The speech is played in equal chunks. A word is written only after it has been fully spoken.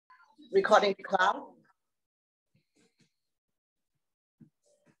Recording to cloud.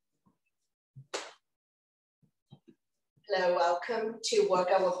 Hello, welcome to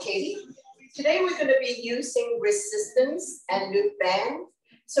Workout with Katie. Today we're going to be using resistance and loop band.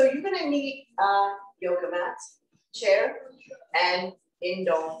 So you're going to need a yoga mat, chair, and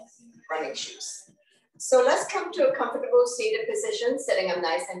indoor running shoes. So let's come to a comfortable seated position, sitting up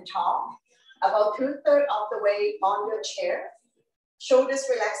nice and tall, about 2/3 of the way on your chair. Shoulders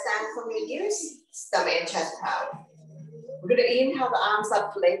relaxed down from your ears, stomach and chest out. We're going to inhale the arms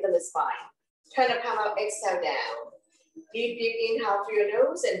up to lengthen the spine. Turn the palm out, exhale down. Deep, deep inhale through your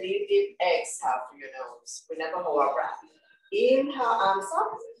nose and deep, deep exhale through your nose. We never hold our breath. Inhale, arms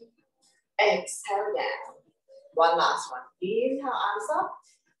up. Exhale down. One last one. Inhale, arms up.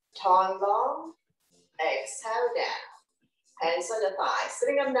 Turn long. Exhale down. Hands on the thighs.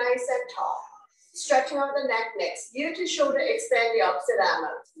 Sitting up nice and tall. Stretching out the neck next. Ear to shoulder, extend the opposite arm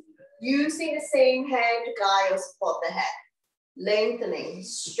out. Using the same hand to guide or support the head. Lengthening,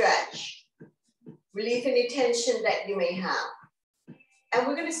 stretch. Relieve any tension that you may have. And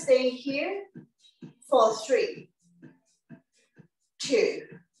we're going to stay here for 3,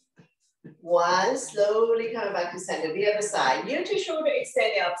 2, 1. Slowly coming back to center. The other side. Ear to shoulder,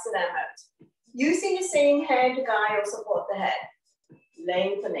 extend the opposite arm out. Using the same hand to guide or support the head.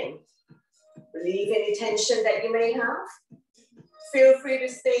 Lengthening. Relieve any tension that you may have. Feel free to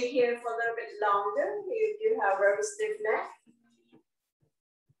stay here for a little bit longer if you have a very stiff neck.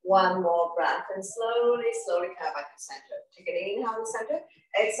 One more breath and slowly, slowly come back to center. Take an inhale to center.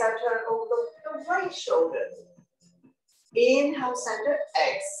 Exhale, turn over the right shoulder. Inhale, center.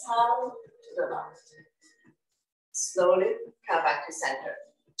 Exhale to the left. Slowly come back to center.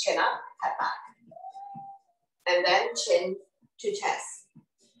 Chin up, head back. And then chin to chest.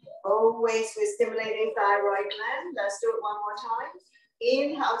 Always we're stimulating thyroid gland. Let's do it one more time.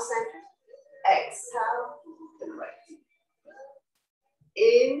 Inhale, center. Exhale to the right.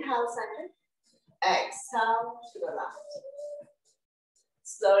 Inhale, center. Exhale to the left.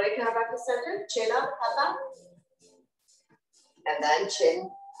 Slowly come back to center. Chin up, head back. And then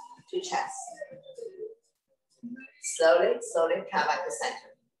chin to chest. Slowly, slowly come back to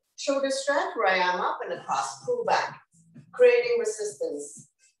center. Shoulder stretch, right arm up and across. Pull back. Creating resistance.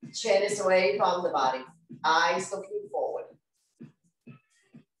 Chin is away from the body. Eyes looking forward.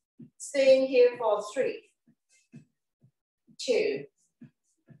 Staying here for 3, 2,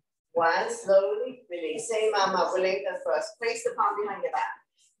 1. Slowly release. Same arm up. We'll lengthen first. Place the palm behind your back.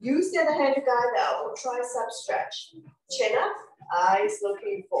 Use the other hand to guide the elbow. Tricep stretch. Chin up. Eyes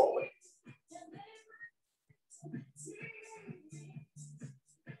looking forward.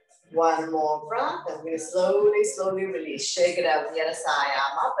 One more breath, and we're slowly, slowly release. Shake it out the other side,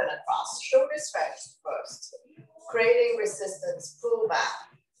 arm up and across. Shoulder stretch first. Creating resistance, pull back.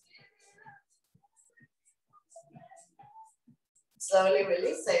 Slowly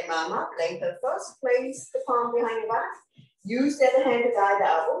release, same arm up, lengthen first. Place the palm behind your back. Use the other hand to guide the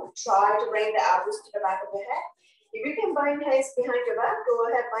elbow. Try to bring the elbows to the back of the head. If you can bind hands behind your back, go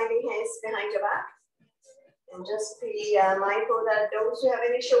ahead, binding hands behind your back. And just be mindful that those who have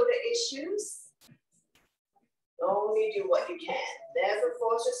any shoulder issues, only do what you can. Never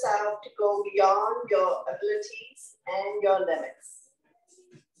force yourself to go beyond your abilities and your limits.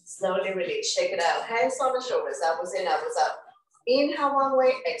 Slowly release, shake it out. Hands on the shoulders, elbows in, elbows out. Inhale one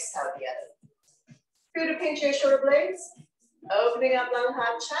way, exhale the other. Feel to pinch your shoulder blades, opening up long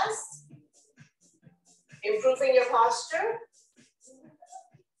hard chest, improving your posture.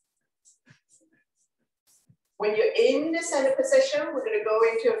 When you're in the center position, we're going to go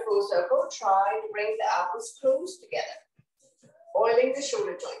into a full circle. Try to bring the elbows close together, oiling the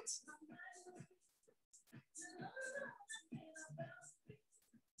shoulder joints.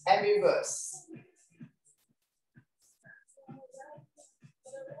 And reverse.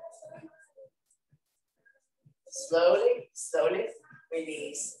 Slowly, slowly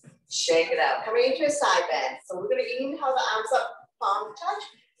release. Shake it out. Coming into a side bend. So we're going to inhale the arms up, palm touch.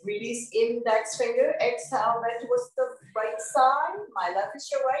 Release index finger, exhale, bend towards the right side. My left is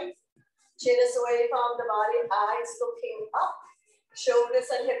your right. Chin is away from the body, eyes looking up. Shoulders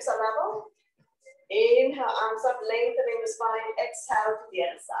and hips are level. Inhale, arms up, lengthening the spine. Exhale to the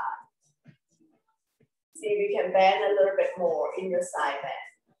other side. See if you can bend a little bit more in your side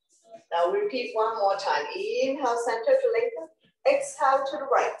bend. Now repeat one more time. Inhale, center to lengthen. Exhale to the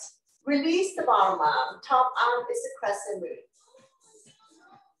right. Release the bottom arm. Top arm is a crescent moon.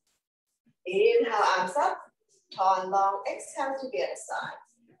 Inhale, arms up, turn long, exhale to the other side.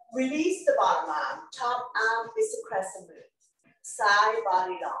 Release the bottom arm, top arm is a crescent moon. Side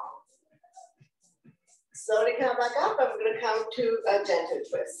body long. Slowly come back up. I'm going to come to a gentle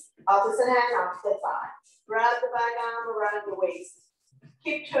twist. Opposite hand, opposite thigh. Grab the back arm around the waist.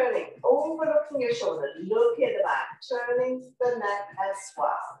 Keep turning, overlooking your shoulder. Look at the back, turning the neck as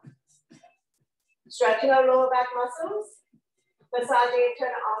well. Stretching our lower back muscles. Massaging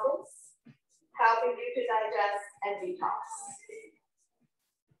internal organs. Helping you to digest and detox.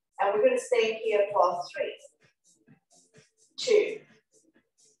 And we're going to stay here for 3, 2,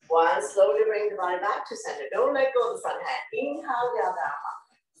 1. Slowly bring the body back to center. Don't let go of the front hand. Inhale, the other arm up.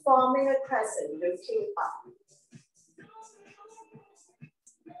 Forming a crescent, looking up.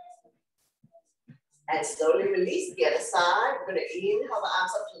 And slowly release the other side. We're going to inhale the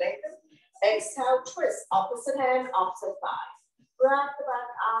arms up to lengthen. Exhale, twist. Opposite hand, opposite thigh. Grab the back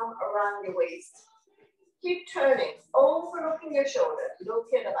arm around your waist. Keep turning, overlooking your shoulder.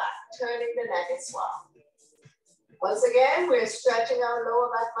 Look at the back, turning the neck as well. Once again, we're stretching our lower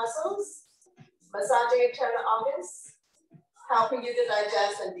back muscles, massaging internal organs, helping you to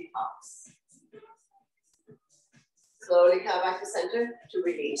digest and detox. Slowly come back to center to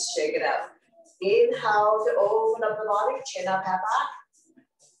release. Shake it out. Inhale to open up the body, chin up, head back.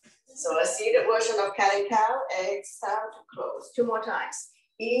 So a seated version of cat and cow. Exhale to close. 2 more times.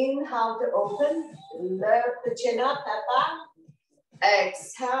 Inhale to open, lift the chin up, head back.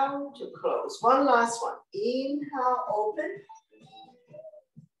 Exhale to close. One last one. Inhale, open.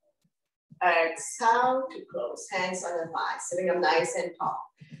 Exhale to close. Hands on the thighs, sitting up nice and tall.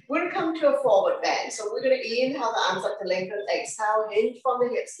 We're going to come to a forward bend. So we're going to inhale the arms up to lengthen. Exhale, hinge from the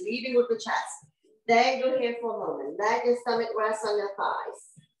hips, leading with the chest. Dangle here for a moment. Let your stomach rest on your thighs.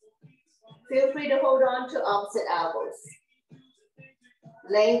 Feel free to hold on to opposite elbows.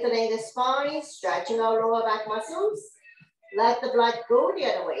 Lengthening the spine, stretching our lower back muscles. Let the blood go the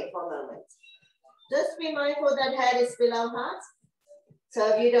other way for a moment. Just be mindful that head is below heart. So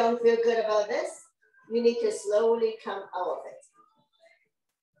if you don't feel good about this, you need to slowly come out of it.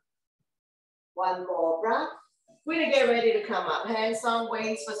 One more breath. We're going to get ready to come up. Hands on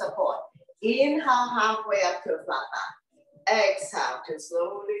waist for support. Inhale halfway up to a flat back. Exhale to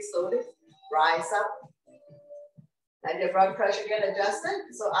slowly rise up. Let your blood pressure get adjusted.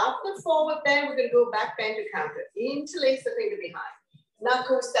 So after forward bend, we're going to go back bend to counter. Interlace the finger behind.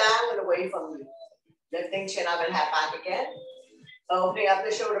 Knuckles down and away from you. Lifting chin up and head back again. Opening up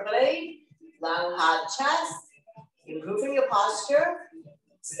the shoulder blade. Long hard chest. Improving your posture.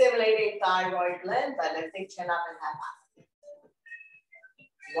 Stimulating thyroid gland by lifting chin up and head back.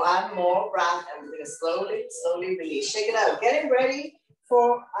 One more breath and we're going to slowly release. Shake it out. Getting ready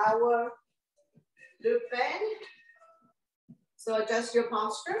for our loop bend. So adjust your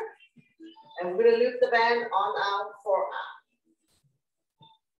posture, and we're going to loop the band on our forearm.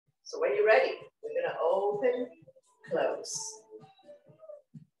 So when you're ready, we're going to open, close.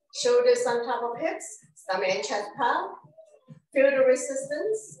 Shoulders on top of hips, stomach and chest proud. Feel the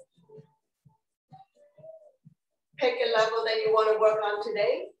resistance. Pick a level that you want to work on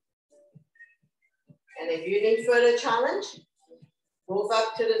today. And if you need further challenge, move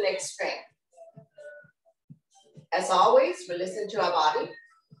up to the next strength. As always, we listen to our body.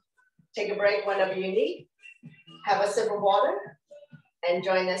 Take a break whenever you need. Have a sip of water and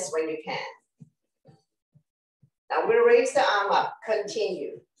join us when you can. Now we're going to raise the arm up.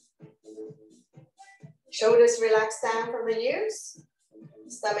 Continue. Shoulders relax down from the ears.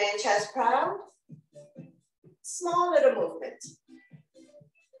 Stomach and chest proud. Small little movement.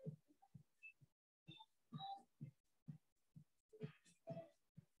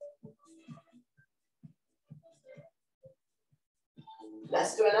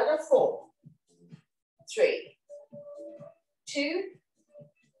 Let's do another 4, 3, 2,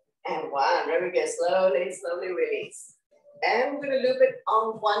 and 1. Very good. Slowly release. And we're going to loop it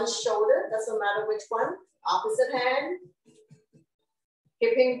on one shoulder. Doesn't matter which one. Opposite hand.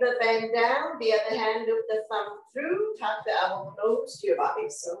 Keeping the bend down. The other hand, loop the thumb through. Tuck the elbow close to your body.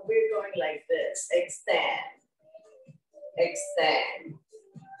 So we're going like this. Extend. Extend.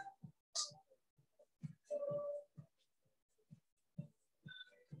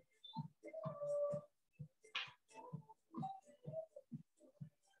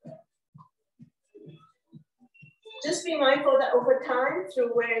 Just be mindful that over time,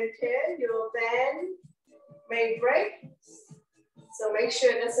 through wear and tear, your band may break. So make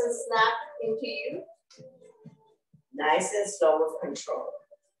sure it doesn't snap into you. Nice and slow with control.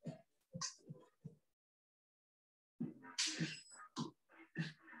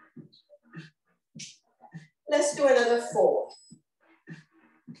 Let's do another 4,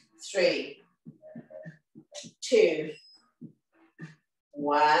 3, 2,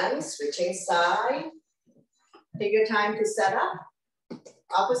 1. Switching side. Take your time to set up.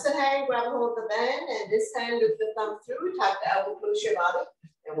 Opposite hand, grab hold of the band, and this hand, loop the thumb through, tap the elbow, close your body.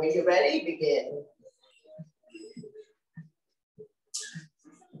 And when you're ready, begin.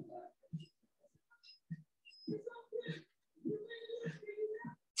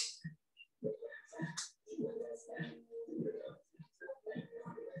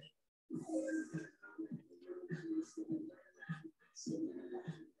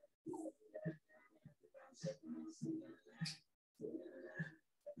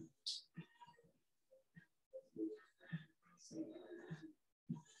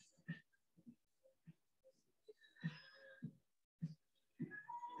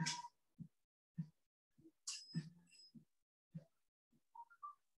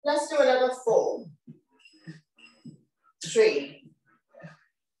 Let's do another 4, 3,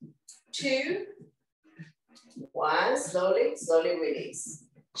 2, 1. Slowly, slowly release.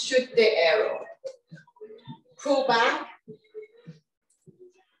 Shoot the arrow. Pull back,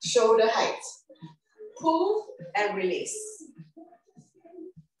 shoulder height. Pull and release.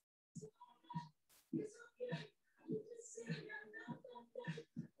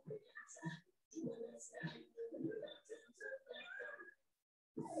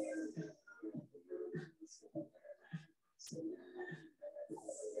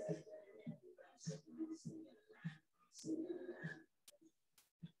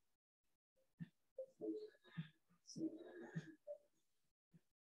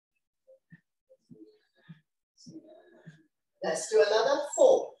 Let's do another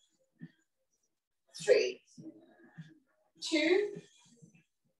 4, 3, 2,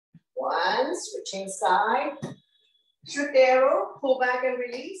 1. Switching side. Shoot the arrow, pull back and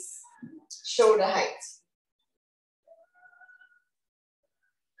release. Shoulder height.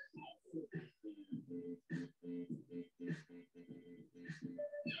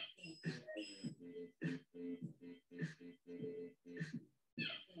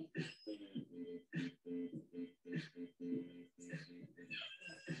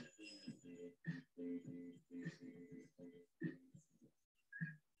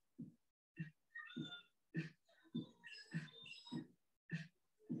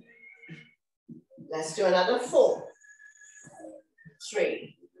 Let's do another 4,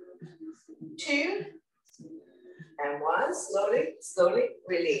 3, 2, and 1. Slowly, slowly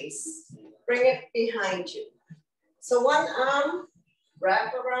release. Bring it behind you. So one arm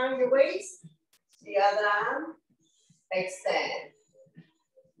wrap around your waist, the other arm extend.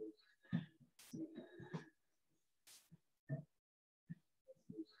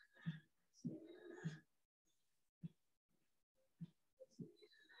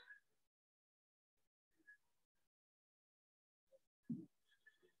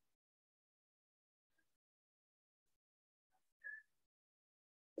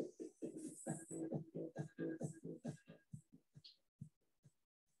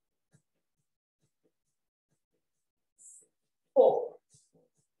 Four,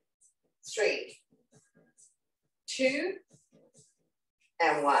 3, 2,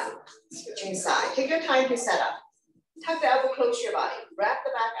 and 1. Switching side. Take your time to set up. Tuck the elbow close to your body. Wrap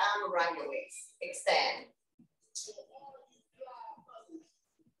the back arm around your waist. Extend.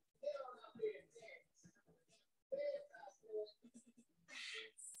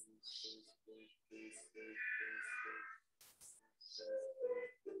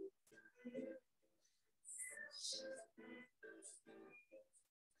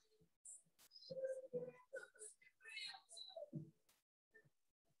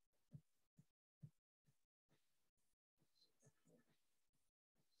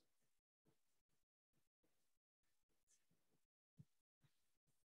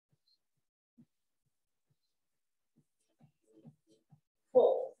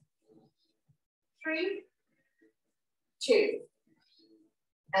 Four, 3, 2,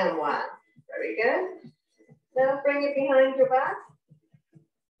 and 1. Very good. Now bring it behind your back.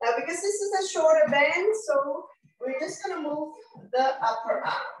 Now because this is a shorter bend, so we're just going to move the upper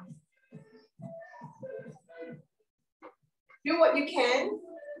arm. Do what you can.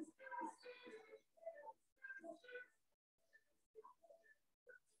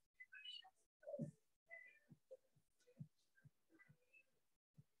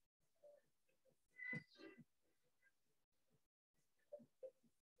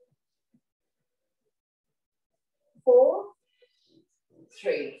 Four,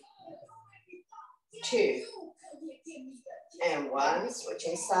 3, 2, and 1.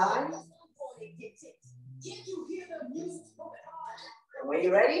 Switching side. And when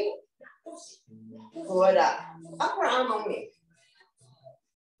you're ready, pull it up. Upper arm only.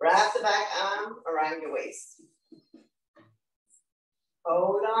 Wrap the back arm around your waist.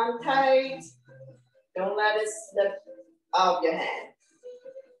 Hold on tight. Don't let it slip out of your hand.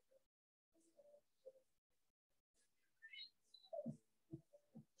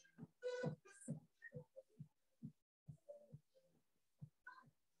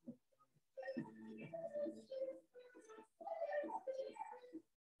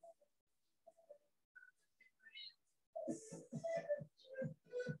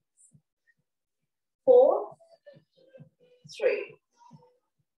 3,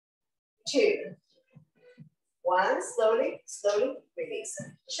 2, 1. Slowly, slowly release.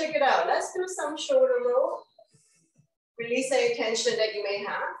 Check it out. Let's do some shoulder roll. Release any tension that you may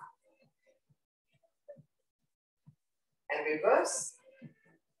have. And reverse.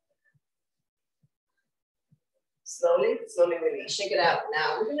 Slowly, slowly release. Shake it out.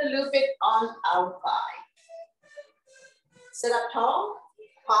 Now we're going to loop it on our thigh. Sit up tall,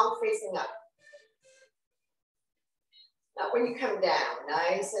 palm facing up. Now when you come down,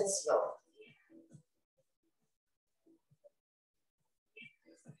 nice and slow.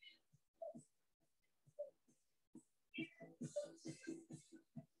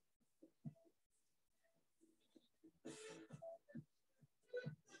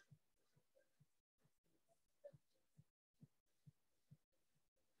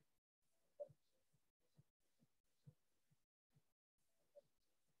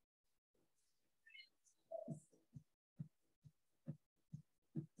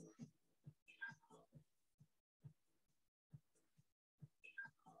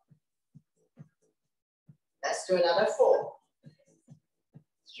 Let's do another 4,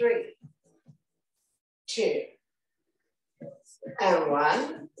 3, 2, and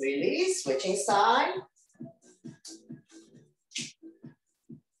 1. Release, switching side.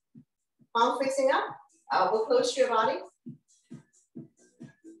 Palm facing up, elbow close to your body.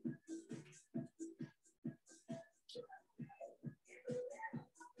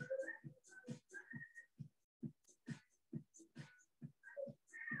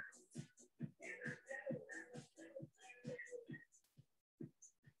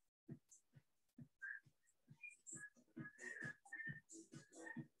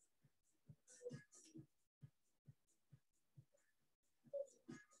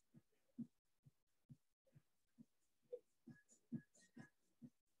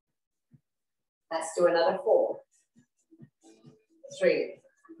 Let's do another 4, 3,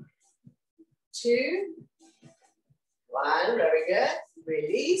 2, 1. Very good.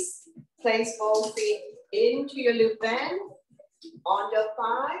 Release. Place both feet into your loop band. On your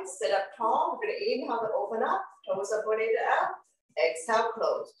thighs, sit up tall. We're going to inhale to open up. Toes are pointed out. Exhale,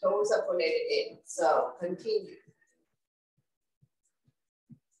 close. Toes are pointed in. So continue.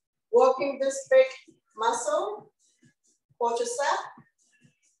 Working this big muscle, quadricep.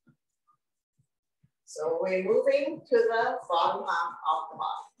 So we're moving to the bottom half of the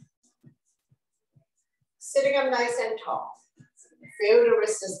body. Sitting up nice and tall. Feel the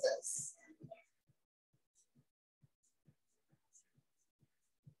resistance.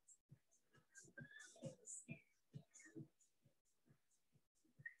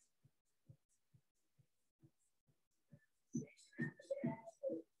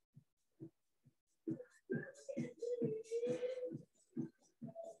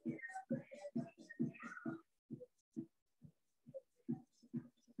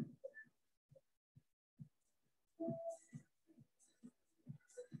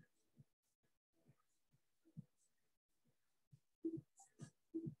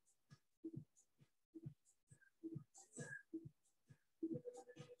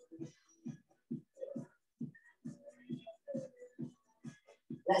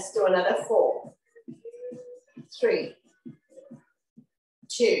 Let's do another 4, 3,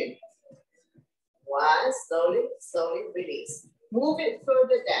 2, 1. Slowly, slowly release. Move it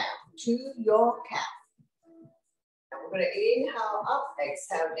further down to your calf. And we're going to inhale up,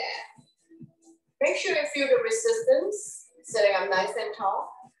 exhale down. Make sure you feel the resistance, sitting up nice and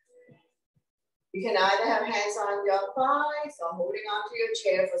tall. You can either have hands on your thighs or holding onto your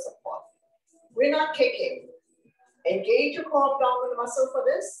chair for support. We're not kicking. Engage your core abdominal muscle for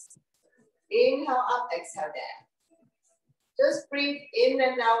this. Inhale up, exhale down. Just breathe in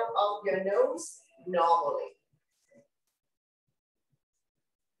and out of your nose normally.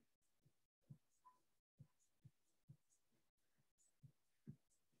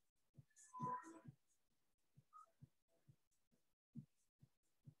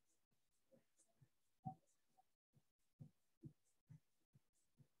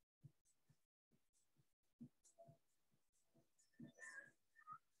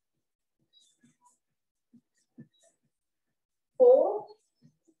 Four,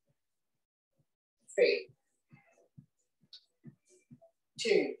 3,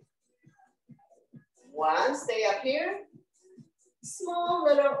 2, 1. Stay up here. Small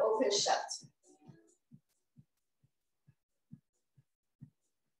little open shut.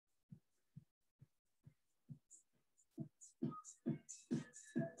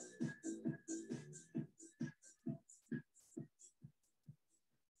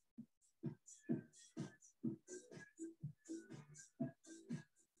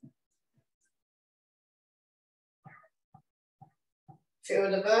 Feel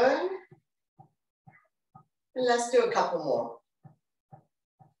the burn. And let's do a couple more.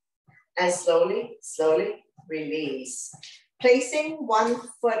 And slowly, slowly release. Placing one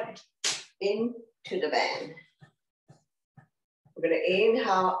foot into the band. We're gonna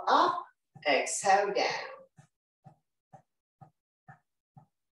inhale up, exhale down.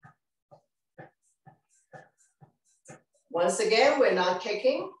 Once again, we're not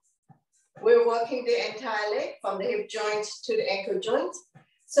kicking. We're working the entire leg from the hip joint to the ankle joint.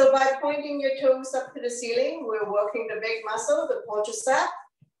 So by pointing your toes up to the ceiling, we're working the big muscle, the quadricep,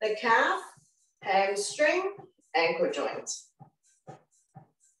 the calf, hamstring, ankle joint.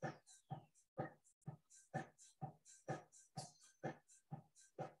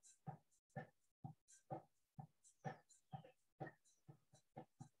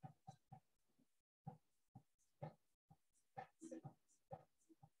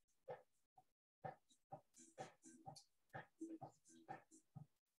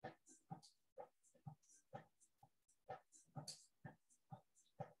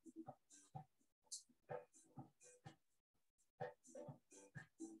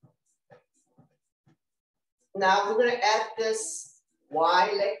 Now we're going to add this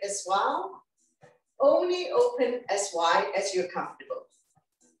wide leg as well. Only open as wide as you're comfortable.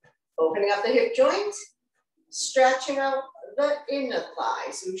 Opening up the hip joint, stretching out the inner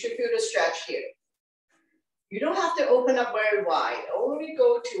thighs. You should feel the stretch here. You don't have to open up very wide. Only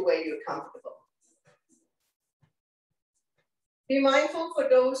go to where you're comfortable. Be mindful for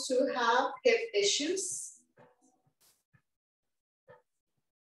those who have hip issues.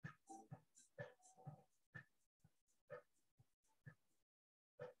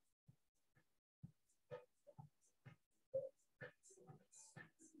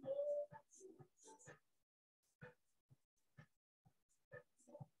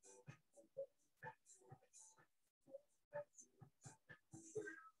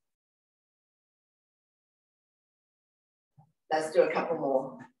 Let's do a couple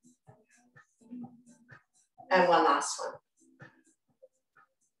more. And one last one.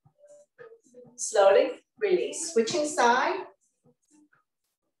 Slowly release. Switching side.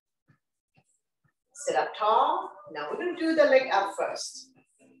 Sit up tall. Now we're going to do the leg up first.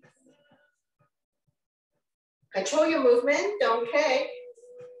 Control your movement. Don't kick.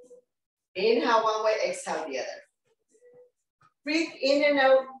 Inhale one way, exhale the other. Breathe in and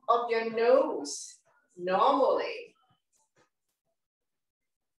out of your nose normally.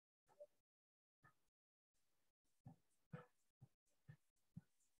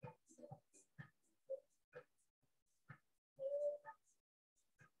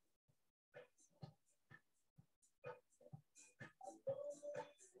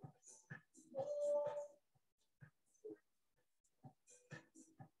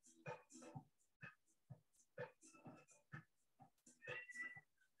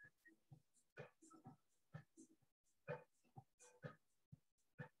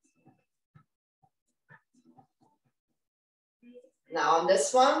 Now on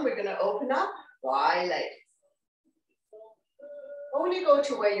this one, we're gonna open up wide leg. Only go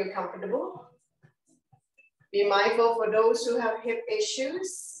to where you're comfortable. Be mindful for those who have hip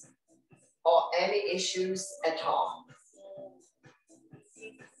issues or any issues at all.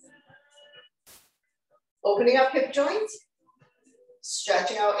 Opening up hip joint,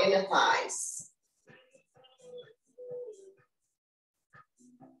 stretching out inner thighs.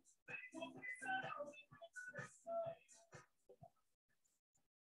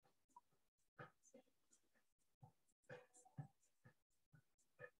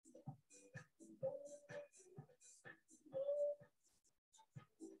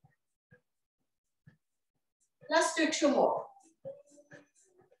 Let's do two more.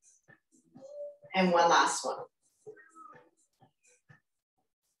 And one last one.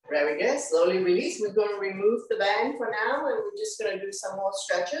 Very good. Slowly release. We're going to remove the band for now, and we're just going to do some more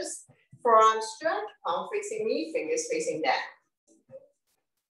stretches. Forearm stretch, palm facing me, fingers facing down.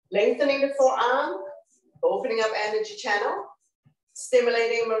 Lengthening the forearm, opening up energy channel,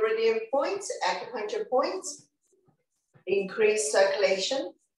 stimulating meridian points, acupuncture points, increase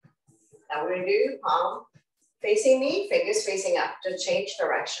circulation. Now we're going to do palm facing me, fingers facing up to change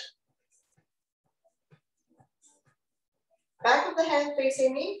direction. Back of the hand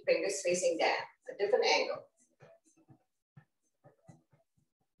facing me, fingers facing down, a different angle.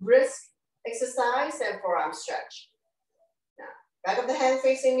 Wrist exercise and forearm stretch. Now, back of the hand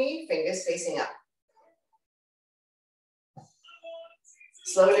facing me, fingers facing up.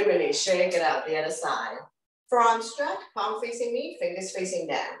 Slowly release, shake it out the other side. Forearm stretch, palm facing me, fingers facing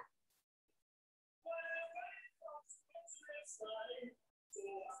down.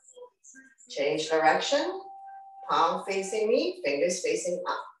 Change direction, palm facing me, fingers facing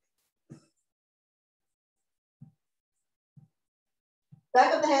up.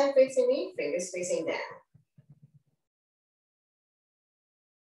 Back of the hand facing me, fingers facing down.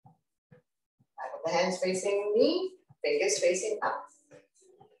 Back of the hands facing me, fingers facing up.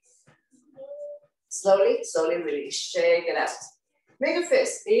 Slowly, slowly release, shake it out. Make a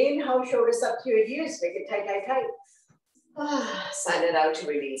fist, inhale, shoulders up to your ears, make it tight, tight, tight. Sign it out to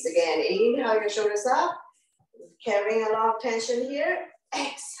release. Again, inhale your shoulders up, carrying a lot of tension here.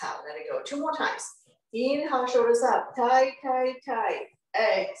 Exhale, let it go. 2 more times. Inhale, shoulders up, tight, tight, tight.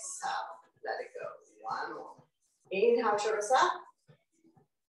 Exhale, let it go. 1 more. Inhale, shoulders up.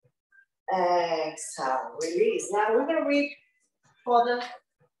 Exhale, release. Now we're gonna reach for the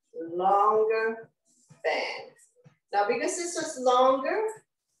longer band. Now because this is longer,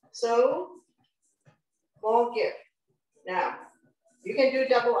 so more give. Now, you can do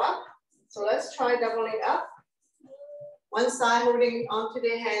double up. So let's try doubling up. One side holding onto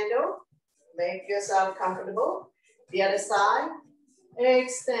the handle. Make yourself comfortable. The other side,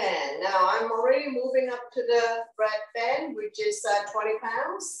 extend. Now I'm already moving up to the red band, which is 20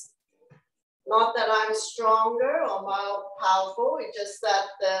 pounds. Not that I'm stronger or more powerful, it's just that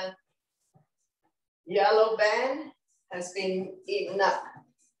the yellow band has been eaten up,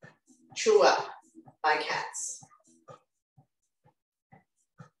 chewed up by cats.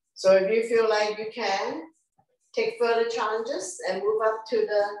 So if you feel like you can take further challenges and move up to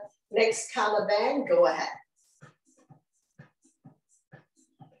the next color band, go ahead.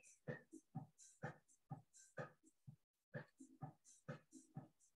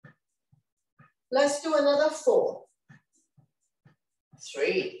 Let's do another 4,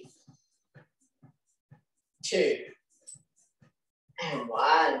 3, 2, and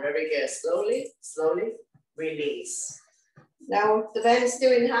 1. Very good. Slowly, slowly release. Now the band is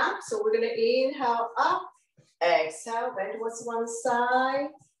still in half, so we're gonna inhale up, exhale, bend towards one side,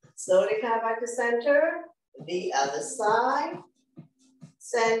 slowly come back to center, the other side,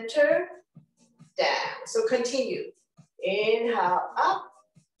 center, down. So continue. Inhale up,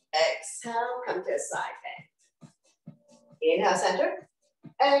 exhale, come to a side bend. Inhale, center,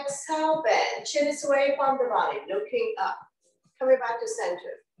 exhale, bend. Chin is away from the body, looking up. Coming back to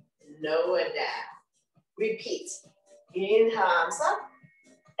center, lower down. Repeat. Inhale, arms up,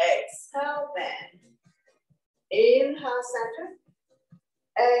 exhale, bend. Inhale, center,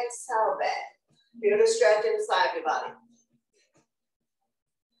 exhale, bend. Feel the stretch inside your body.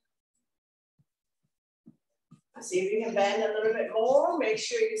 See if you can bend a little bit more. Make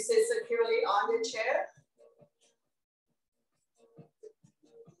sure you sit securely on your chair.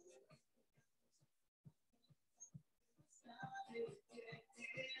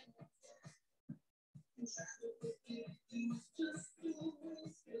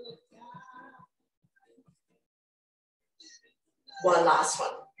 One last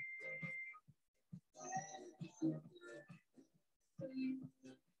one.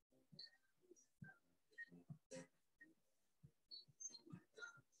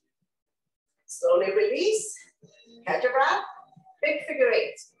 Slowly release, catch a breath, big figure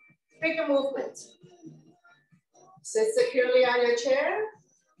 8, bigger movement. Sit securely on your chair.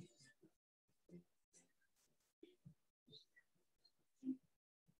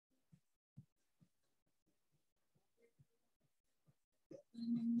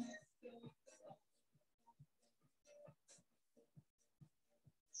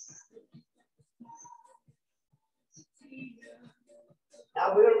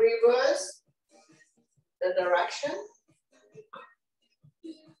 Now we'll reverse the direction.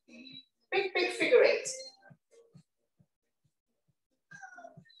 Big figure 8.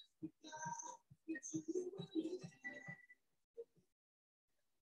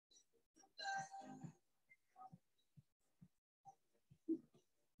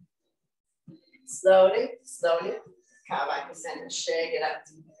 Slowly, slowly, come back to center, shake it out.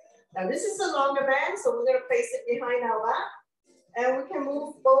 Now this is a longer band, so we're gonna place it behind our back, and we can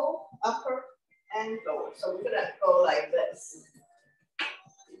move both upper and lower. So we're gonna go like this.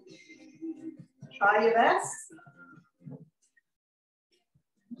 Try your best.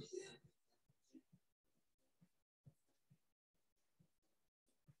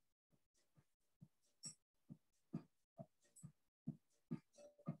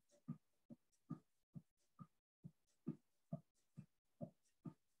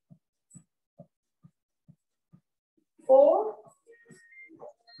 Four,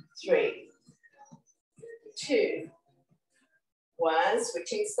 3, 2, 1,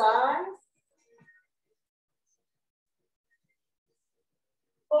 switching sides.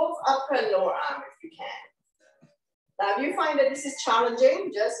 Both upper and lower arm if you can. Now if you find that this is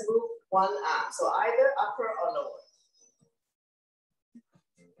challenging, just move one arm. So either upper or lower.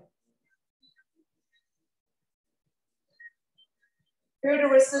 Feel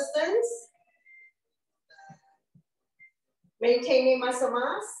the resistance. Maintaining muscle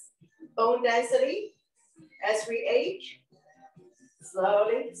mass, bone density as we age.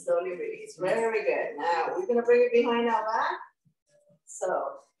 Slowly, slowly release. Very good. Now we're gonna bring it behind our back.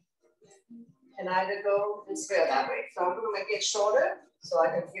 So, can either go this way or that way. So I'm gonna make it shorter so I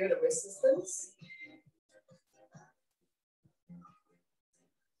can feel the resistance.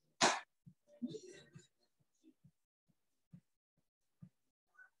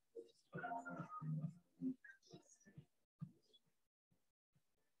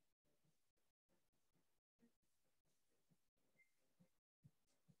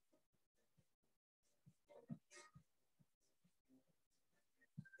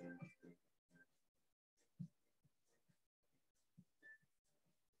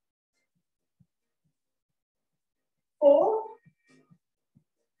 Four,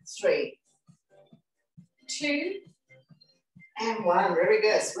 three, two, and one. Very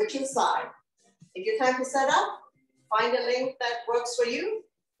good. Switching side. Take your time to set up. Find a length that works for you.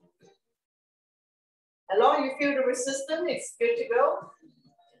 As long as you feel the resistance, it's good to go.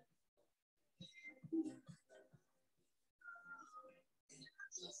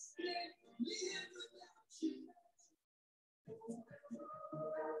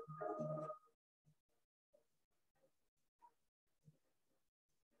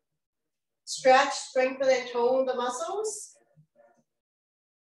 Stretch, strengthen, and tone the muscles.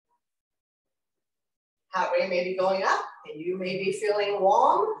 Heart rate may be going up, and you may be feeling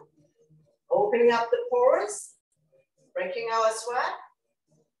warm. Opening up the pores, breaking our sweat.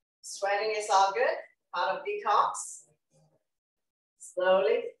 Sweating is all good, part of detox.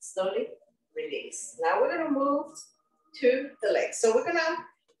 Slowly, slowly release. Now we're gonna move to the legs. So we're gonna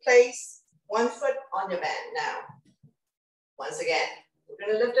place one foot on your band now. Once again, we're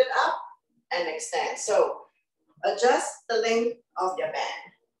gonna lift it up and extend. So adjust the length of your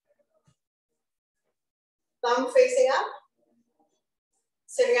band. Thumb facing up,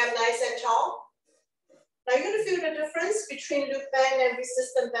 sitting up nice and tall. Now you're gonna feel the difference between loop band and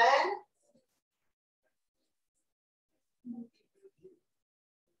resistant band. You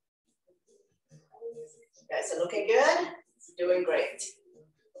guys are looking good, doing great.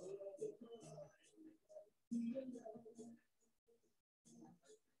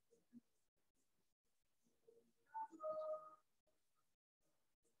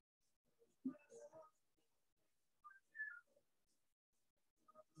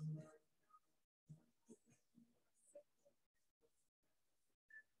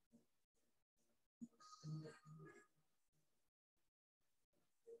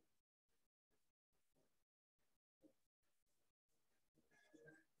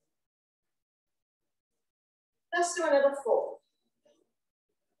 Let's do another 4,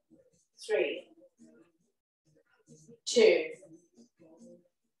 3, 2,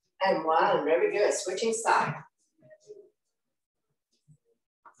 and 1. Very good. Switching side.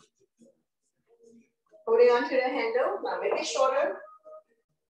 Holding on to the handle. Now make it shorter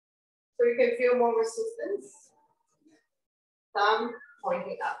so you can feel more resistance. Thumb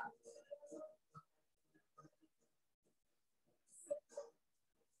pointing up.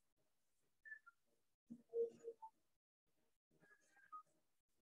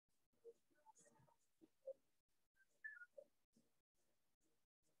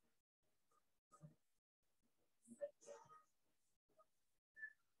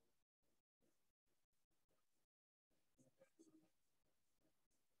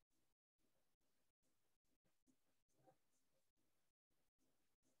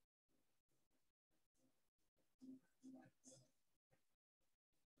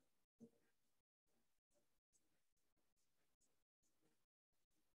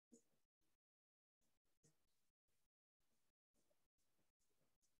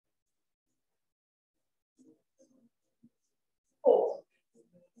 Four,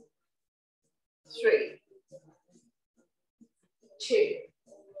 3, 2,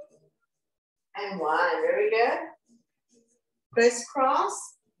 and 1. Very good. Crisscross,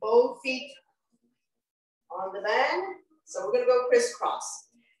 both feet on the band. So we're gonna go crisscross.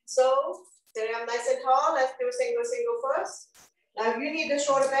 So sitting up nice and tall, let's do single, single first. Now if you need the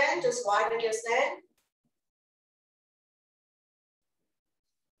shorter band, just widen your stand.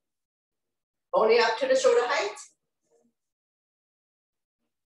 Only up to the shoulder height.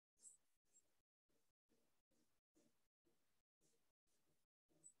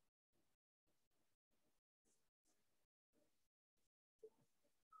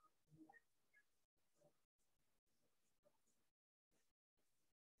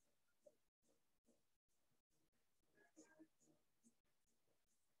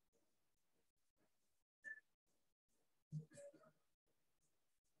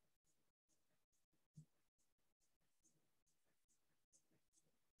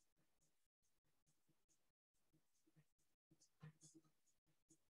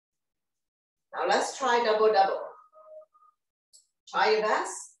 Now let's try double, double. Try your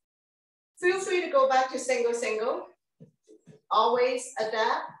best. Feel free to go back to single, single. Always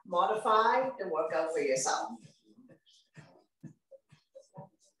adapt, modify the workout for yourself.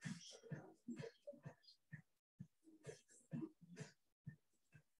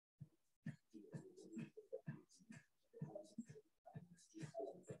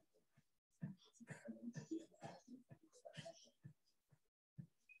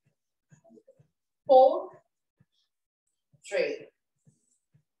 Four, three,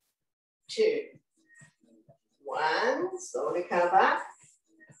 two, one. Slowly come back.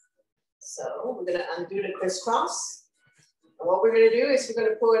 So we're gonna undo the crisscross. And what we're gonna do is we're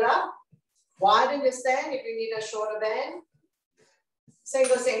gonna pull it up. Widen the stand if you need a shorter band.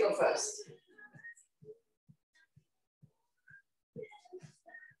 Single, single first.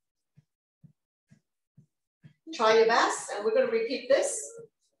 Try your best, and we're gonna repeat this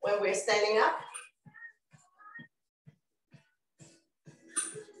when we're standing up.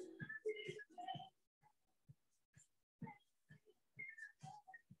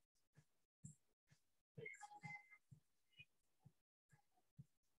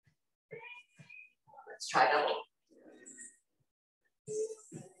 Let's try double.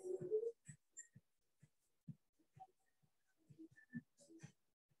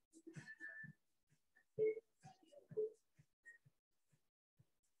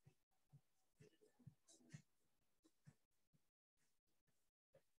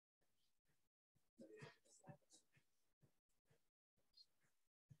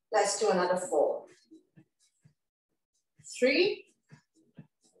 Let's do another 4. 3,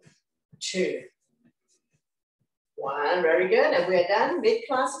 2, 1. Very good. And we're done.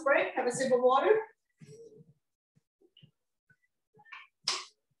 Mid-class break. Have a sip of water.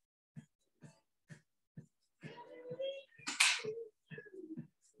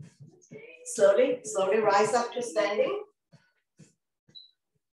 Slowly, slowly rise up to standing.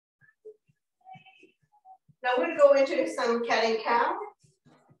 Now we'll go into some cat and cow.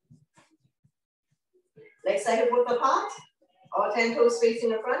 Legs are hip width apart, all 10 toes facing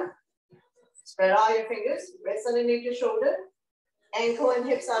the front. Spread out your fingers, rest underneath your shoulder. Ankle and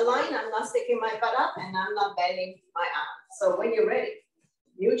hips are aligned. I'm not sticking my butt up and I'm not bending my arms. So when you're ready,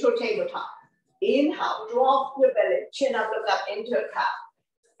 neutral tabletop. Inhale, drop your belly, chin up, look up into a cow.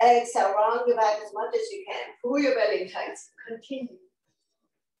 Exhale, round your back as much as you can. Pull your belly tight. Continue.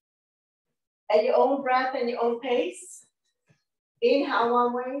 At your own breath and your own pace. Inhale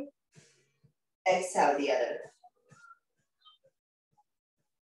one way. Exhale the other.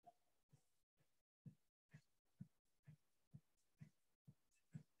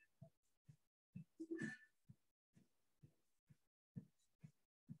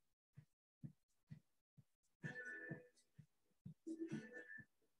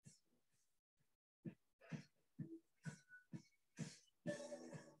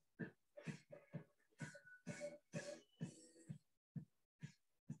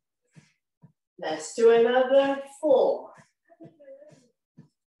 Let's do another 4,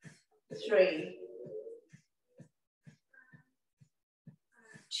 3,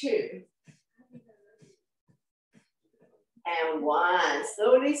 2, and 1.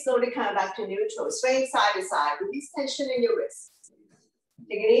 Slowly, slowly come back to neutral. Swing side to side. Release tension in your wrist.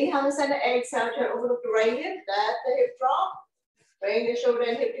 Take an inhale and center, exhale, turn over to right hip. Let the hip drop. Bring the shoulder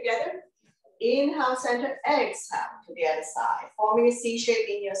and hip together. Inhale, center, exhale to the other side. Forming a C shape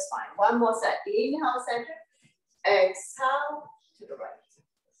in your spine. One more set. Inhale, center, exhale to the right.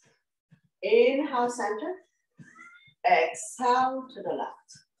 Inhale, center, exhale to the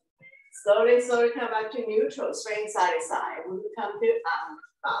left. Slowly, slowly come back to neutral. Swing side to side. We will come to arm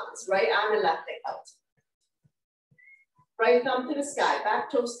balance. Right arm and left leg out. Right thumb to the sky.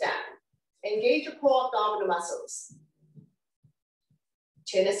 Back toes down. Engage your core abdominal muscles.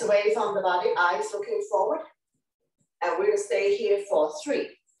 Chin is away from the body, eyes looking forward. And we're gonna stay here for 3,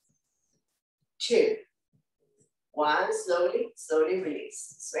 2, 1. Slowly, slowly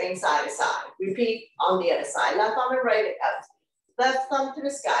release. Swing side to side. Repeat on the other side. Left arm and right leg out. Left thumb to the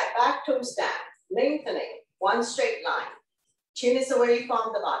sky, back toes down. Lengthening, one straight line. Chin is away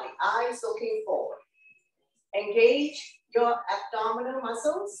from the body, eyes looking forward. Engage your abdominal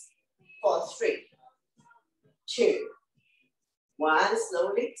muscles for 3, 2, 1.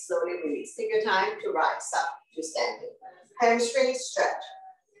 Slowly, slowly release. Take your time to rise up to standing. Hamstring stretch.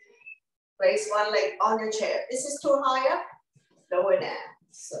 Place one leg on your chair. This is too high up, lower down.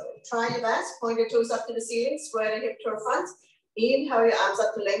 So try your best. Point your toes up to the ceiling. Square the hip to the front. Inhale your arms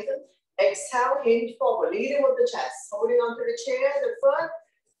up to lengthen. Exhale, hinge forward. Leading with the chest. Holding onto the chair, the foot.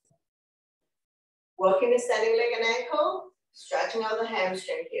 Working the standing leg and ankle. Stretching out the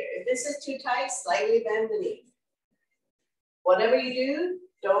hamstring here. If this is too tight, slightly bend the knee. Whatever you do,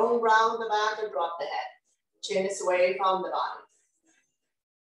 don't round the back or drop the head. Chin is away from the body.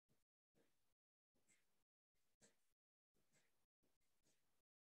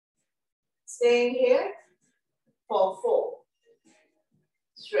 Staying here for 4,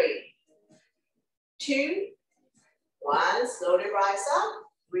 3, 2, 1. Slowly rise up,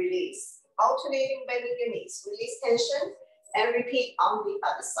 release. Alternating bending your knees. Release tension and repeat on the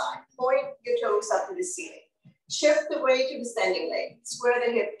other side. Point your toes up to the ceiling. Shift the weight to the standing leg. Square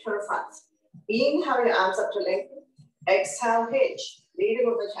the hip to the front. Inhale your arms up to lengthen. Exhale, hinge. Leading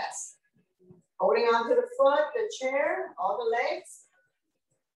with the chest. Holding on to the foot, the chair, all the legs.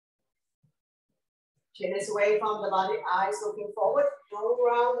 Chin is away from the body, eyes looking forward. Don't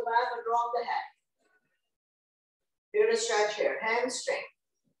round the back or drop the head. Do the stretch here, hamstring.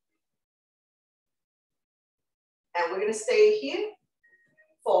 And we're going to stay here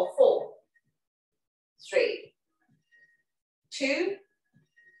for 4, 3, 2,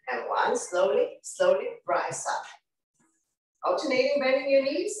 and 1. Slowly, slowly rise up. Alternating bending your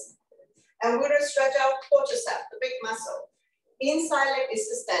knees. And we're going to stretch out quadricep, the big muscle. Inside leg is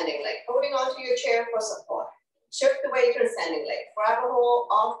the standing leg. Holding onto your chair for support. Shift the weight to the standing leg. Grab a hold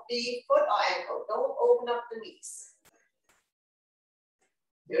of the foot or ankle. Don't open up the knees.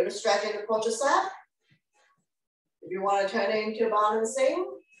 You're stretching the quadricep. If you want to turn it into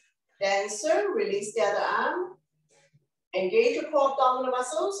balancing, dancer, release the other arm. Engage your core abdominal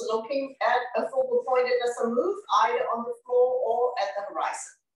muscles, looking at a focal point that doesn't move, either on the floor or at the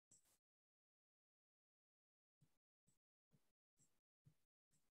horizon.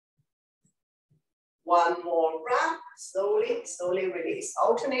 One more breath, slowly, slowly release.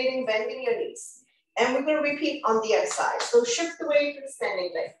 Alternating, bending your knees. And we're going to repeat on the other side. So shift the weight to the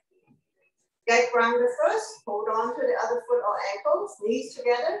standing leg. Get grounded first, hold on to the other foot or ankles, knees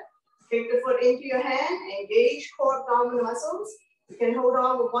together. Take the foot into your hand, engage core abdominal muscles. You can hold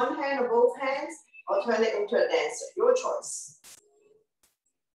on with one hand or both hands, or turn it into a dancer, your choice.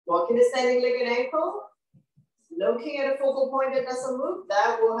 Walking the standing leg and ankle, looking at a focal point that doesn't move,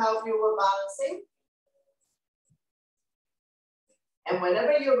 that will help you with balancing. And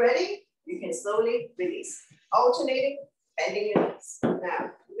whenever you're ready, you can slowly release. Alternating, bending your knees.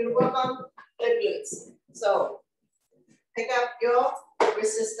 Now, we're gonna work on the glutes. So, pick up your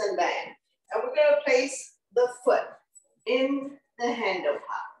resistant band. And we're gonna place the foot in the handle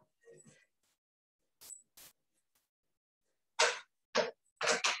part.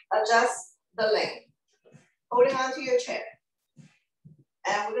 Adjust the length. Holding onto your chair.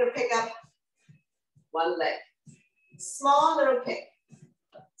 And we're gonna pick up one leg. Small little kick.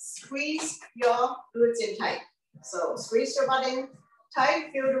 Squeeze your glutes in tight. So squeeze your butt in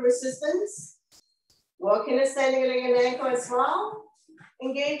tight, feel the resistance. Work in a standing leg and ankle as well.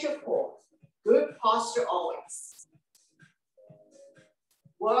 Engage your core. Good posture always.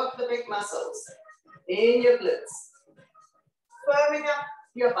 Work the big muscles in your glutes. Firming up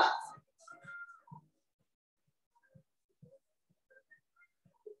your butt.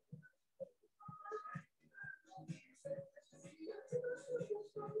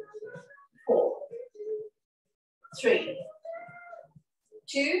 Four, 3,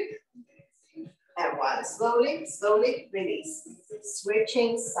 2, and 1. Slowly, slowly release.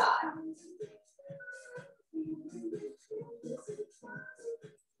 Switching side.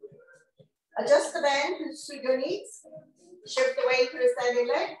 Adjust the band to suit your needs. Shift the weight to the standing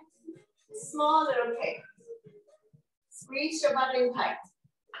leg. Small little kick. Squeeze your butt in tight.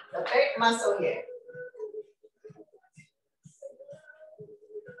 The big muscle here.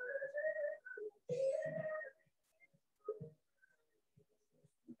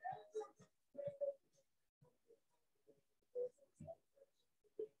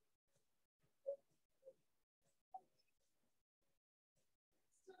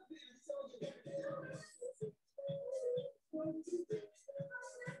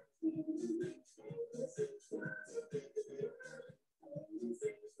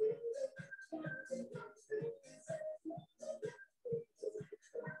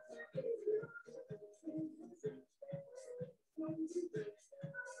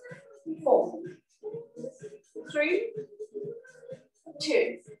 Four, 3,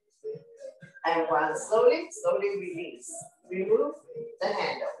 2, and 1. Slowly, slowly release. Remove the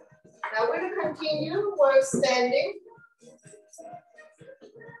handle. Now we're going to continue work standing.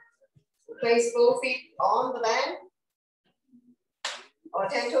 Place both feet on the band. Or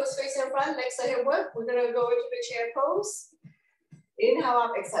 10 toes face in front, legs are hip width. We're going to go into the chair pose. Inhale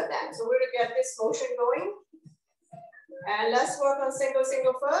up, exhale down. So we're going to get this motion going. And let's work on single,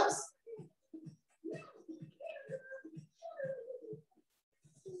 single first.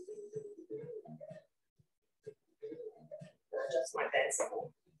 That's my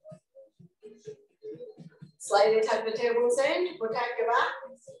pencil. Slightly tuck the tailbones in, protect your back.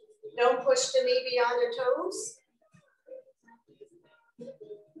 Don't push the knee beyond your toes.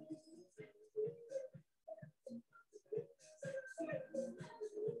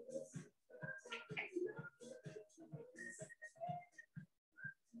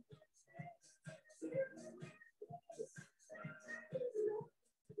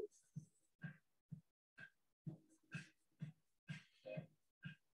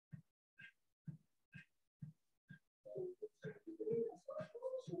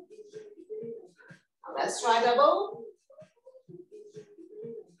 Let's try double.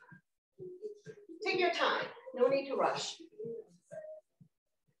 Take your time, no need to rush.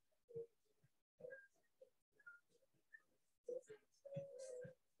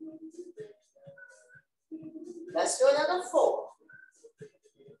 Let's do another 4,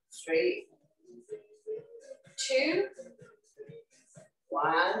 3, 2,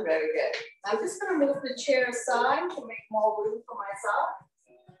 1, very good. I'm just gonna move the chair aside to make more room for myself.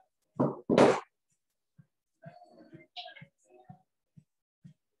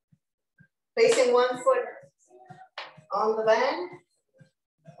 Placing one foot on the band.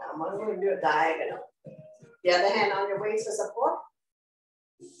 I'm going to do a diagonal. The other hand on your waist for support.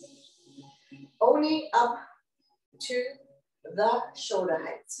 Only up to the shoulder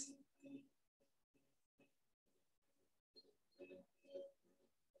height.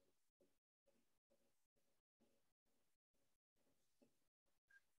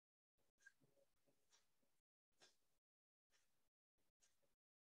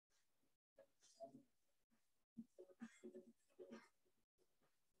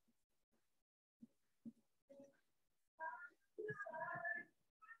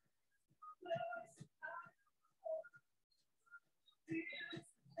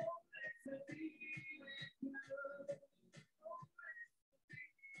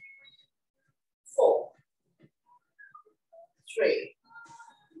 Four, 3,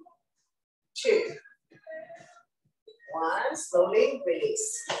 2, 1. Slowly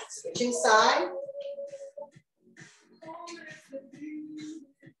release. Switching side.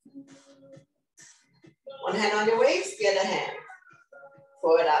 One hand on your waist, the other hand.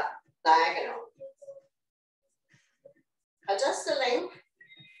 Forward up, diagonal. Adjust the length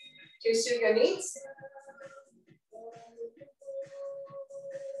to suit your needs.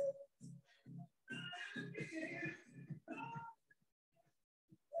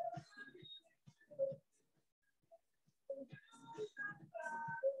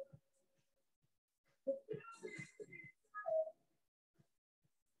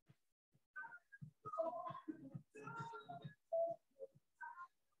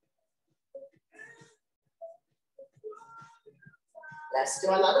 Let's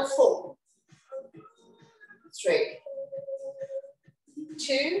do another 4, 3,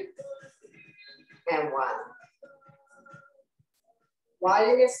 2, and 1.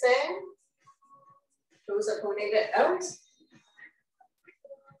 While you stand, toes are pointed out. So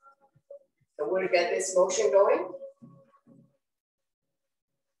we'll get this motion going.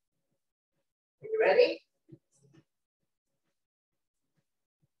 Are you ready?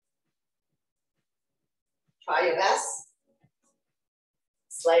 Try your best.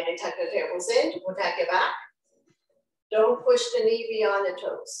 Slightly tuck the tailbones in to protect your back. Don't push the knee beyond the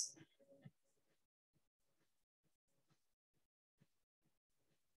toes.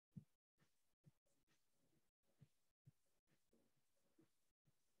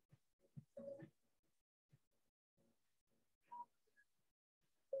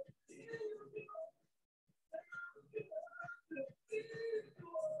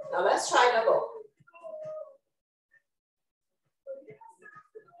 Now let's try double.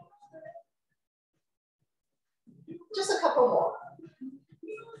 Just a couple more.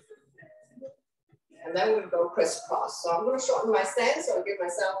 And then we'll go crisscross. So I'm going to shorten my stance, so I'll give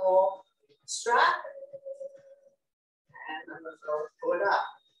myself more strap. And I'm going to go pull it up.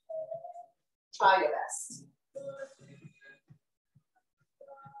 Try your best.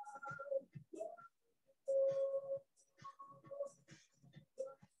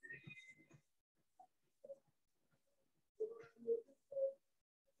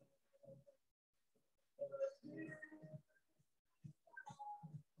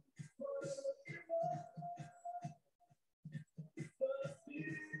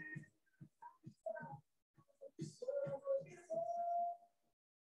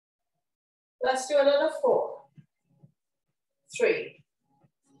 Let's do another 4, 3,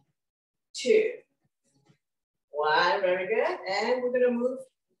 2, 1. Very good. And we're going to move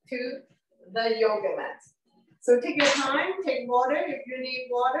to the yoga mat. So take your time, take water if you need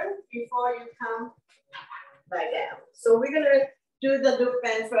water before you come lie down. So we're gonna do the loop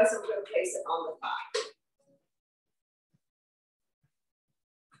band first. I'm gonna place it on the thigh.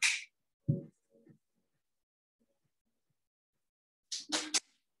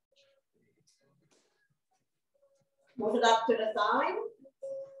 Move it up to the thigh.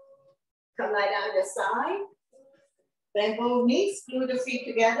 Come lie down your side. Bend both knees, glue the feet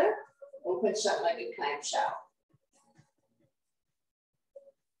together. Open shut like a clamshell.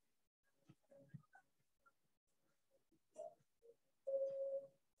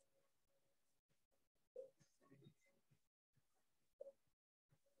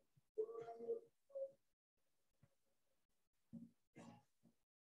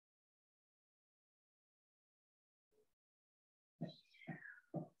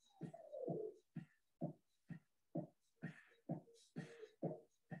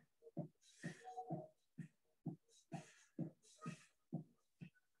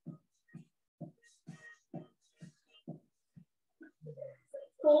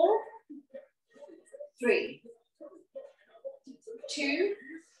 Four, three, two,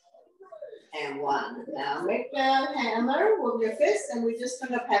 and one. Now make the hammer with your fist, and we're just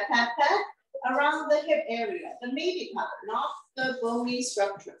gonna pat, pat, pat around the hip area, the meaty part, not the bony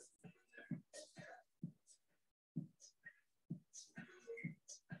structure.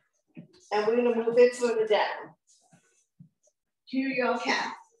 And we're gonna move it further down to your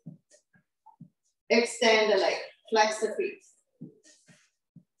calf. Extend the leg, flex the feet.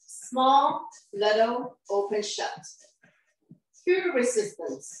 Small, little, open, shut. Pure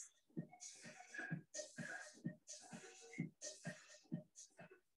resistance.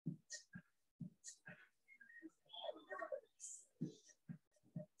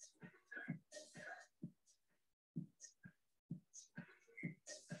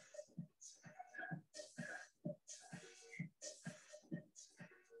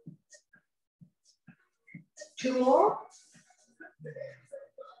 Two more.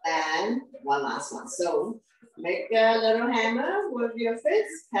 And one last one. So make a little hammer with your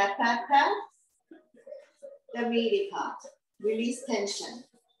fist, pat, pat, pat. The meaty part, release tension.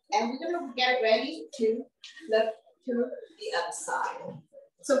 And we're gonna get ready to flip to the other side.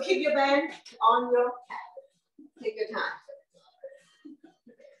 So keep your band on your calf. Take your time.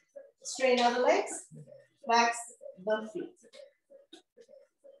 Straighten out the legs, flex the feet.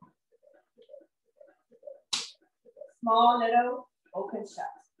 Small, little, open, shut.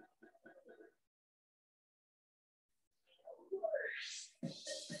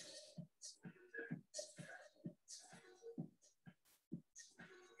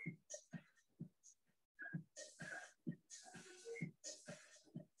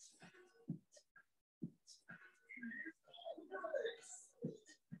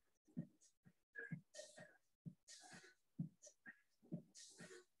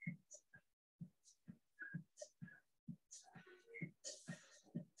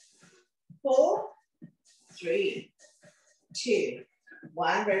 Four, three, two,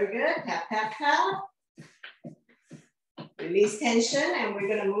 one. Very good. Tap, tap, tap. Release tension, and we're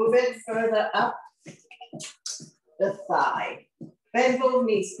going to move it further up the thigh. Bend both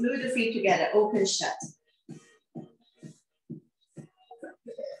knees, glue the feet together, open, shut.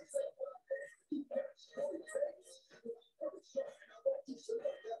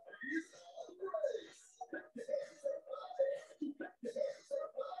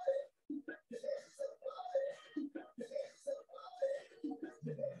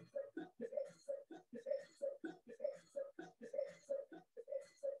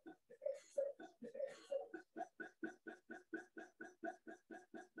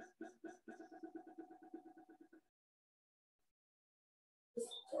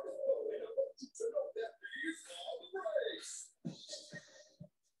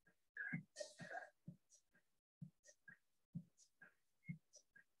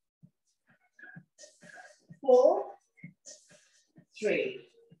 Four, three,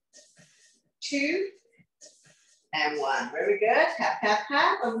 two, and one. Very good. Tap, tap,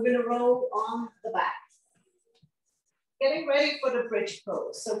 tap. And we're going to roll on the back. Getting ready for the bridge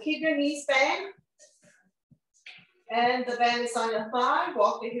pose. So keep your knees bent. And the band is on your thigh.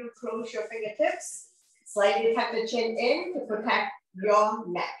 Walk the heel, close your fingertips. Slightly tuck the chin in to protect your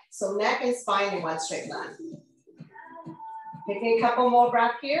neck. So neck and spine in one straight line. Taking a couple more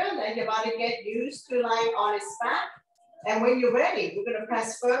breaths here. Let your body get used to lying on its back. And when you're ready, we're going to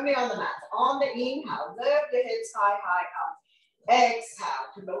press firmly on the mat. On the inhale, lift the hips high, high up.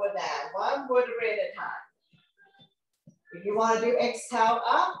 Exhale to lower down. One vertebrae at a time. If you want to do exhale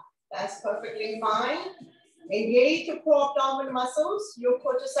up, that's perfectly fine. Engage your core abdominal muscles. Your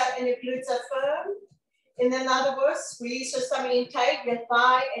quadriceps and your glutes are firm. In other words, squeeze your stomach in tight. Your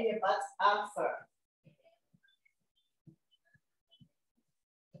thigh and your butt are firm.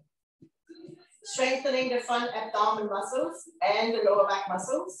 Strengthening the front abdominal muscles and the lower back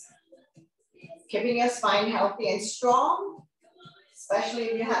muscles. Keeping your spine healthy and strong, especially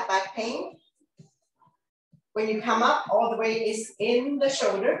if you have back pain. When you come up, all the weight is in the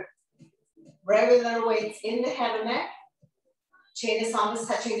shoulder. Regular weights in the head and neck. Chin is almost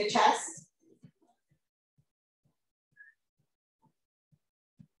touching the chest.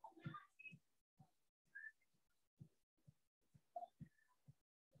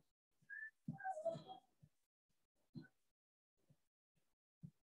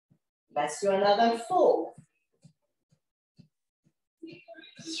 Let's do another 4,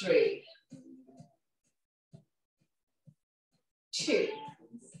 3, 2,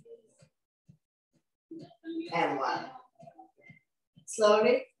 and 1.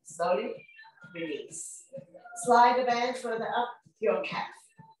 Slowly, slowly release. Slide the band further up your calf.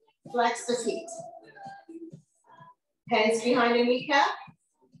 Flex the feet. Hands behind the kneecap.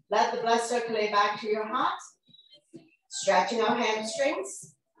 Let the blood circulate back to your heart. Stretching our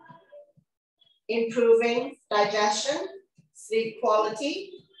hamstrings. Improving digestion, sleep quality,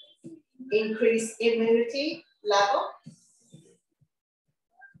 increase immunity level,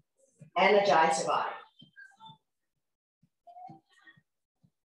 energize your body.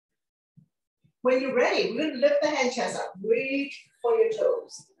 When you're ready, we're going to lift the hand chest up. Reach for your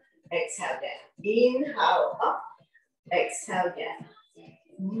toes. Exhale down. Inhale up. Exhale down.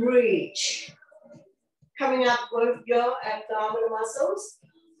 Reach. Coming up with your abdominal muscles.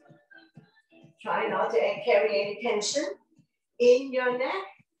 Try not to carry any tension in your neck,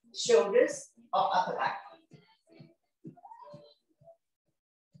 shoulders, or upper back.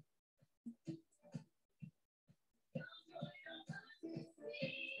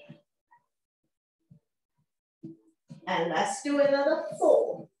 And let's do another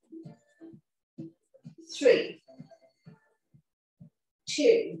 4, 3,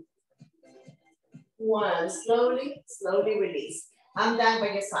 2, 1. Slowly, slowly release. I'm down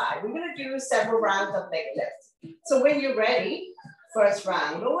by your side. We're going to do several rounds of leg lift. So when you're ready, first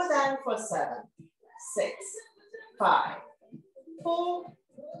round, lower down for 7, 6, 5, 4,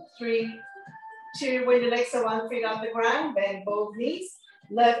 3, 2. When the legs are 1 foot off the ground, bend both knees,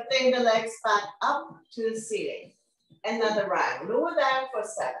 lifting the legs back up to the ceiling. Another round, lower down for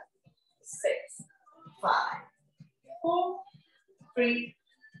 7, 6, 5, 4, 3,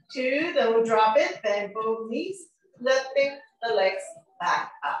 2. Don't drop it, bend both knees, lifting the legs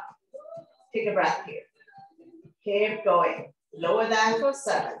back up. Take a breath here. Keep going. Lower down for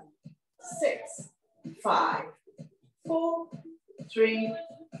 7, 6, 5, 4, 3,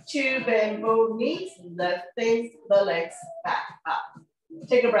 2. Bend both knees, lifting the legs back up.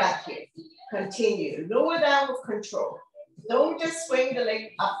 Take a breath here. Continue. Lower down with control. Don't just swing the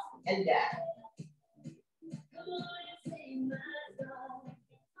leg up and down.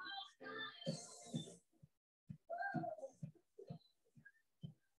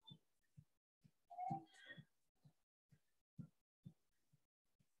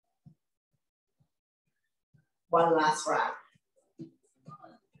 One last round.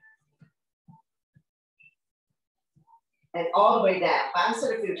 And all the way down. Bounce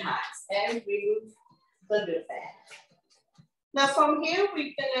it a few times and remove the loop band. Now from here,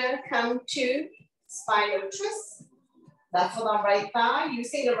 we're gonna come to spinal twist. Left foot on right thigh.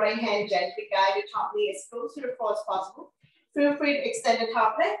 Using the right hand gently guide the top knee as close to the floor as possible. Feel free to extend the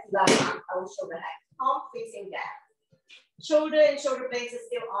top leg, left arm out shoulder height. Palm facing down. Shoulder and shoulder blades are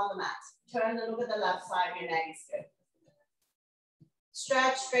still on the mat. Turn and look at the left side, your neck is good.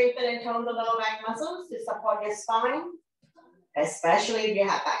 Stretch, strengthen, and tone the lower back muscles to support your spine, especially if you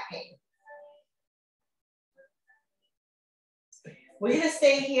have back pain. We're gonna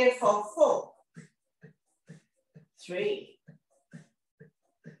stay here for 4, 3,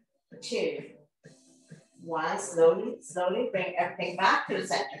 2, 1. Slowly, slowly bring everything back to the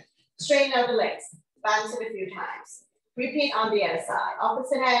center. Straighten out the legs, bounce it a few times. Repeat on the other side.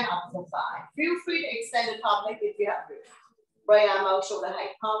 Opposite hand, opposite side. Feel free to extend the top leg if you have room. Right arm out, shoulder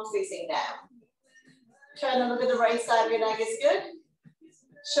height, palms facing down. Turn and look at the right side of your neck is good.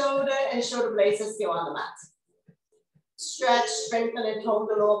 Shoulder and shoulder blades are still on the mat. Stretch, strengthen, and tone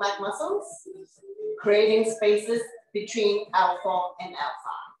the lower back muscles, creating spaces between L4 and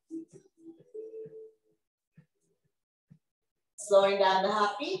L5. Slowing down the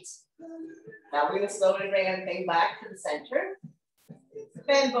heartbeat. Now we're going to slowly bring everything back to the center.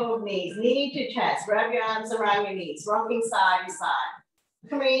 Bend both knees, knee to chest. Wrap your arms around your knees, rocking side to side.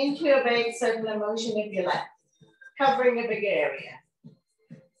 Coming into a big circular motion if you like, covering a big area.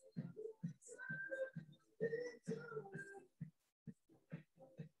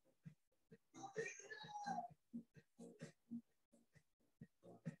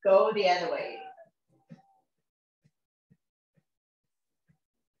 Go the other way.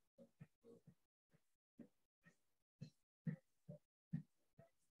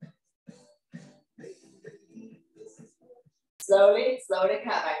 Slowly, slowly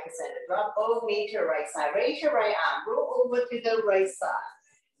come back to center. Drop both knees to the right side. Raise your right arm. Roll over to the right side.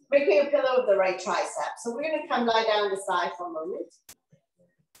 Making a pillow of the right tricep. So we're going to come lie down the side for a moment.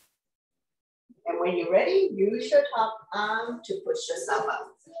 And when you're ready, use your top arm to push yourself up.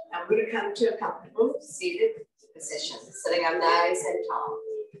 I'm going to come to a comfortable seated position, sitting up nice and tall.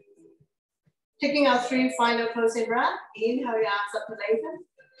 Taking our 3 final closing breaths. Inhale your arms up to lengthen.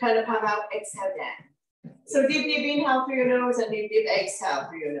 Turn the palm out, exhale down. So deep, deep inhale through your nose and deep, deep exhale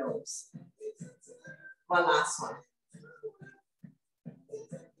through your nose. One last one.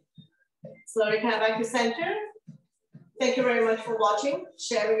 Slowly come back to center. Thank you very much for watching,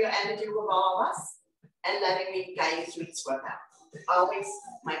 sharing your energy with all of us, and letting me guide you through this workout. Always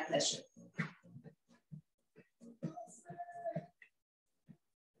my pleasure.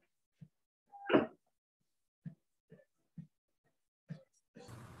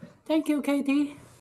 Thank you, Katie.